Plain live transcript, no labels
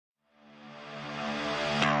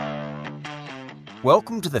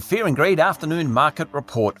Welcome to the Fear and Greed Afternoon Market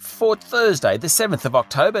Report for Thursday, the 7th of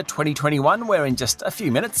October 2021, where in just a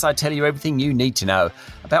few minutes I tell you everything you need to know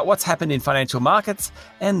about what's happened in financial markets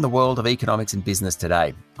and the world of economics and business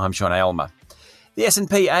today. I'm Sean Aylmer. The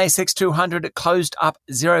S&P ASX 200 closed up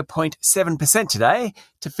 0.7% today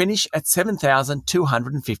to finish at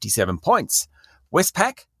 7,257 points.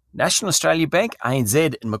 Westpac, National Australia Bank,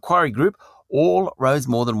 ANZ and Macquarie Group all rose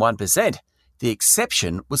more than 1%. The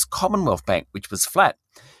exception was Commonwealth Bank, which was flat.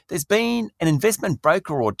 There's been an investment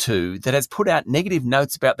broker or two that has put out negative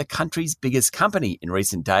notes about the country's biggest company in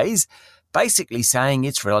recent days, basically saying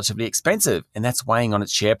it's relatively expensive, and that's weighing on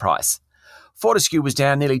its share price. Fortescue was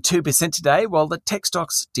down nearly 2% today, while the tech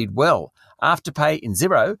stocks did well. Afterpay and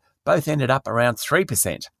Xero both ended up around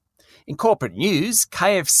 3%. In corporate news,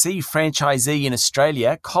 KFC franchisee in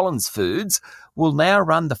Australia, Collins Foods, will now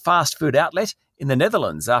run the fast food outlet in the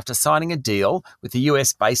Netherlands after signing a deal with the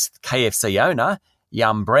US-based KFC owner,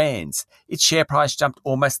 Yum Brands. Its share price jumped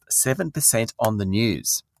almost 7% on the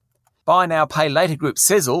news. Buy now, pay later group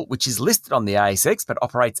Sezzle, which is listed on the ASX but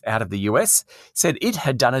operates out of the US, said it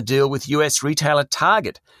had done a deal with US retailer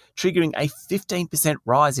Target, triggering a 15%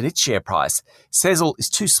 rise in its share price. Sezzle is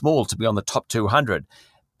too small to be on the top 200,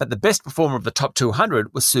 but the best performer of the top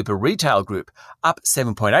 200 was Super Retail Group, up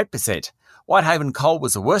 7.8%. Whitehaven Coal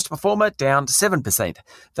was the worst performer, down 7%,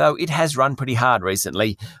 though it has run pretty hard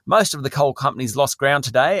recently. Most of the coal companies lost ground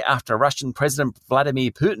today after Russian President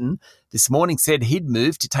Vladimir Putin this morning said he'd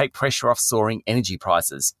moved to take pressure off soaring energy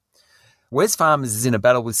prices. Wesfarmers is in a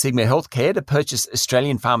battle with Sigma Healthcare to purchase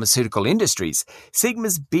Australian pharmaceutical industries.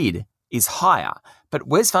 Sigma's bid is higher, but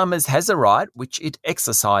Wesfarmers has a right, which it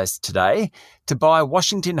exercised today, to buy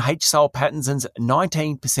Washington H. Soul Pattinson's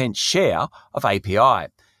 19% share of API.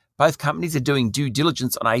 Both companies are doing due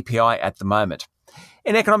diligence on API at the moment.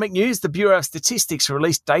 In economic news, the Bureau of Statistics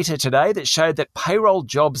released data today that showed that payroll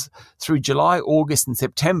jobs through July, August and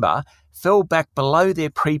September fell back below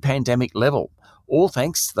their pre-pandemic level, all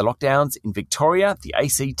thanks to the lockdowns in Victoria, the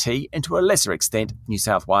ACT and to a lesser extent, New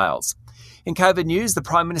South Wales. In COVID news, the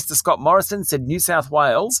Prime Minister Scott Morrison said New South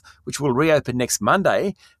Wales, which will reopen next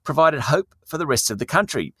Monday, provided hope for the rest of the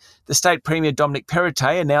country. The State Premier Dominic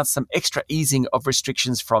Perrottet announced some extra easing of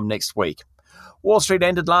restrictions from next week. Wall Street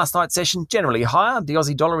ended last night's session generally higher. The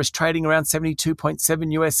Aussie dollar is trading around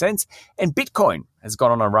 72.7 US cents, and Bitcoin has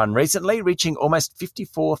gone on a run recently, reaching almost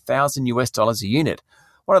 54,000 US dollars a unit.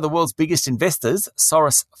 One of the world's biggest investors,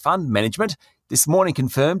 Soros Fund Management, this morning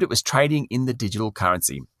confirmed it was trading in the digital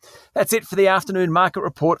currency. That's it for the afternoon market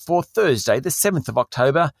report for Thursday, the 7th of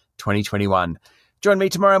October, 2021. Join me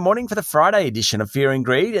tomorrow morning for the Friday edition of Fear and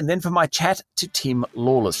Greed, and then for my chat to Tim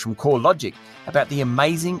Lawless from CoreLogic about the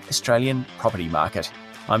amazing Australian property market.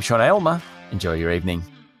 I'm Sean Aylmer. Enjoy your evening.